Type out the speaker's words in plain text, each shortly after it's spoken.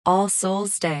All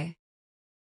Souls Day.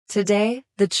 Today,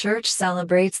 the Church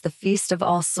celebrates the Feast of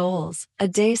All Souls, a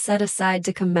day set aside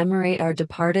to commemorate our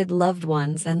departed loved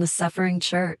ones and the suffering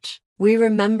Church. We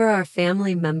remember our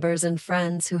family members and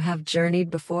friends who have journeyed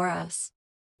before us.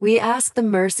 We ask the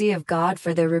mercy of God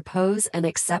for their repose and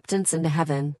acceptance into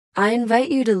heaven. I invite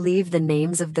you to leave the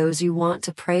names of those you want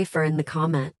to pray for in the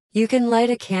comment. You can light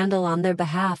a candle on their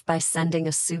behalf by sending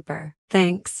a super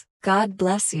thanks. God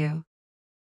bless you.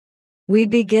 We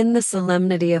begin the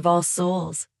solemnity of All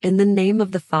Souls, in the name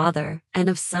of the Father, and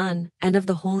of Son, and of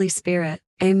the Holy Spirit.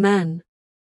 Amen.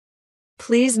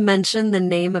 Please mention the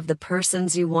name of the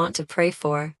persons you want to pray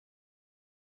for.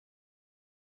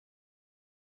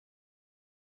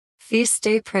 Feast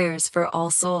Day Prayers for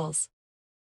All Souls.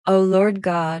 O Lord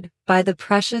God, by the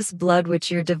precious blood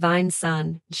which your divine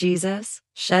Son, Jesus,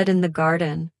 shed in the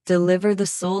garden, deliver the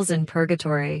souls in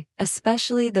purgatory,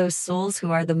 especially those souls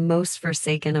who are the most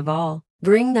forsaken of all.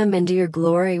 Bring them into your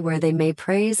glory where they may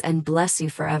praise and bless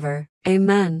you forever.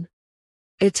 Amen.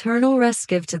 Eternal rest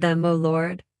give to them, O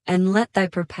Lord, and let thy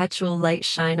perpetual light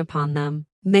shine upon them.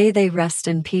 May they rest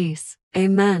in peace.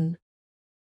 Amen.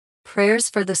 Prayers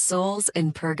for the souls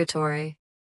in purgatory.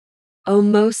 O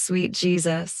most sweet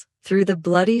Jesus, through the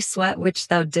bloody sweat which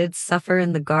thou didst suffer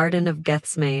in the Garden of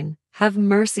Gethsemane, have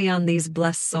mercy on these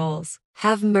blessed souls.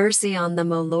 Have mercy on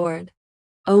them, O Lord.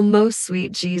 O most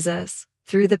sweet Jesus,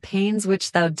 through the pains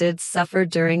which thou didst suffer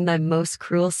during thy most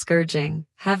cruel scourging,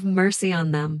 have mercy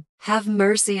on them. Have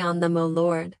mercy on them, O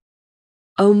Lord.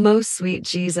 O most sweet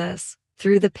Jesus,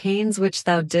 through the pains which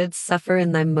thou didst suffer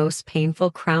in thy most painful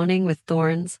crowning with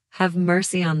thorns, have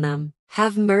mercy on them.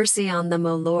 Have mercy on them,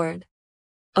 O Lord.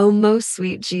 O most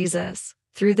sweet Jesus,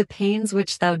 through the pains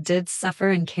which thou didst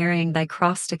suffer in carrying thy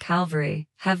cross to Calvary,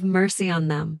 have mercy on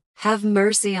them. Have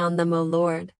mercy on them, O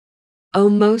Lord. O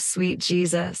most sweet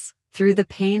Jesus, through the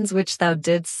pains which thou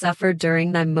didst suffer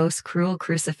during thy most cruel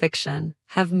crucifixion,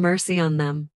 have mercy on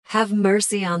them. Have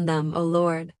mercy on them, O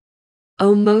Lord.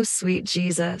 O most sweet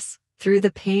Jesus, through the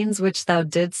pains which thou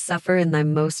didst suffer in thy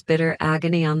most bitter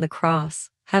agony on the cross,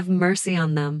 have mercy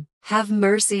on them. Have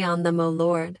mercy on them, O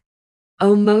Lord.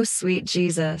 O most sweet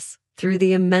Jesus, through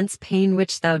the immense pain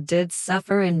which thou didst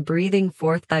suffer in breathing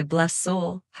forth thy blessed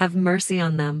soul, have mercy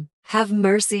on them. Have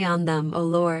mercy on them, O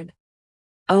Lord.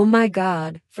 O my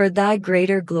God, for thy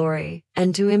greater glory,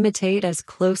 and to imitate as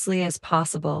closely as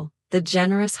possible the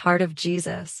generous heart of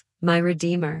Jesus, my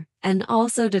Redeemer, and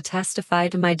also to testify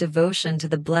to my devotion to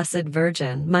the Blessed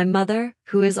Virgin, my Mother,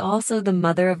 who is also the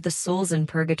Mother of the souls in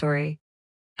purgatory,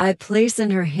 I place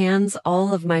in her hands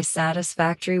all of my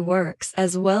satisfactory works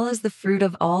as well as the fruit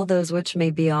of all those which may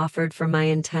be offered for my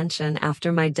intention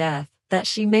after my death, that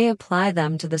she may apply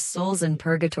them to the souls in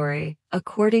purgatory,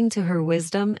 according to her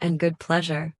wisdom and good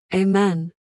pleasure.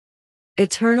 Amen.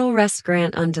 Eternal rest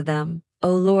grant unto them, O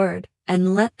Lord,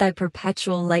 and let thy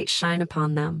perpetual light shine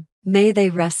upon them. May they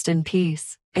rest in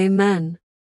peace. Amen.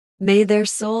 May their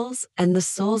souls, and the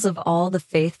souls of all the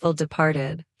faithful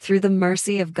departed, through the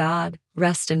mercy of God,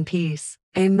 rest in peace.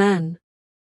 Amen.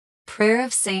 Prayer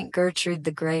of Saint Gertrude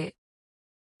the Great.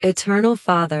 Eternal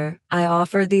Father, I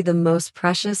offer thee the most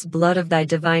precious blood of thy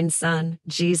divine Son,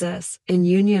 Jesus, in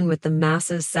union with the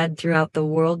masses said throughout the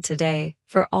world today,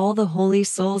 for all the holy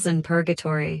souls in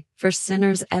purgatory, for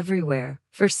sinners everywhere,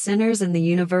 for sinners in the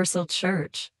universal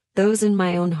church, those in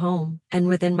my own home, and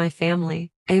within my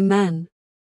family. Amen.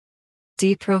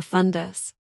 De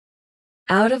profundis.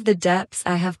 Out of the depths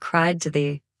I have cried to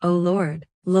thee, O Lord.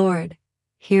 Lord,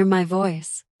 hear my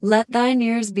voice. Let thine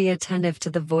ears be attentive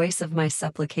to the voice of my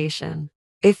supplication.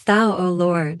 If thou, O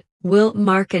Lord, wilt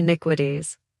mark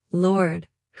iniquities, Lord,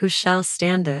 who shall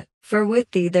stand it? For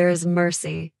with thee there is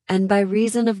mercy, and by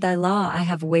reason of thy law I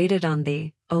have waited on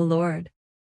thee, O Lord.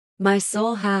 My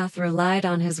soul hath relied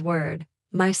on his word,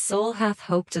 my soul hath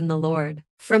hoped in the Lord,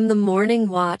 from the morning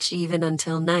watch even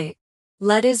until night.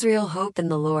 Let Israel hope in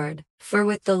the Lord, for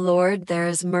with the Lord there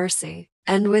is mercy,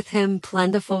 and with him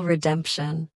plentiful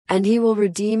redemption, and he will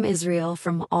redeem Israel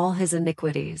from all his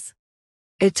iniquities.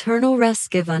 Eternal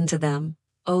rest give unto them,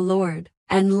 O Lord,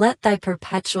 and let thy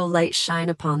perpetual light shine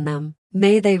upon them.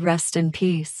 May they rest in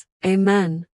peace.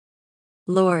 Amen.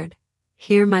 Lord,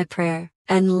 hear my prayer,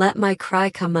 and let my cry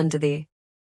come unto thee.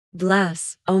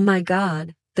 Bless, O my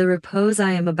God, the repose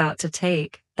I am about to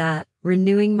take, that,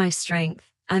 renewing my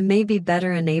strength, I may be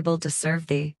better enabled to serve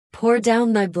thee. Pour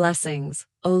down thy blessings,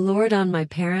 O Lord, on my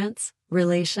parents,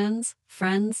 relations,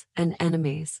 friends, and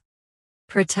enemies.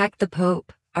 Protect the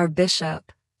Pope, our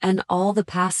bishop, and all the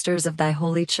pastors of thy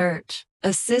holy church.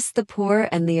 Assist the poor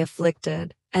and the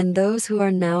afflicted, and those who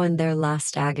are now in their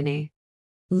last agony.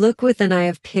 Look with an eye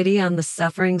of pity on the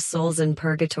suffering souls in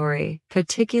purgatory,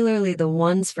 particularly the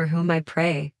ones for whom I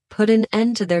pray. Put an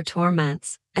end to their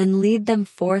torments, and lead them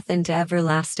forth into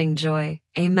everlasting joy.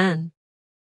 Amen.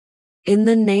 In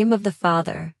the name of the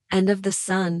Father, and of the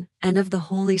Son, and of the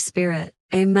Holy Spirit.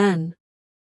 Amen.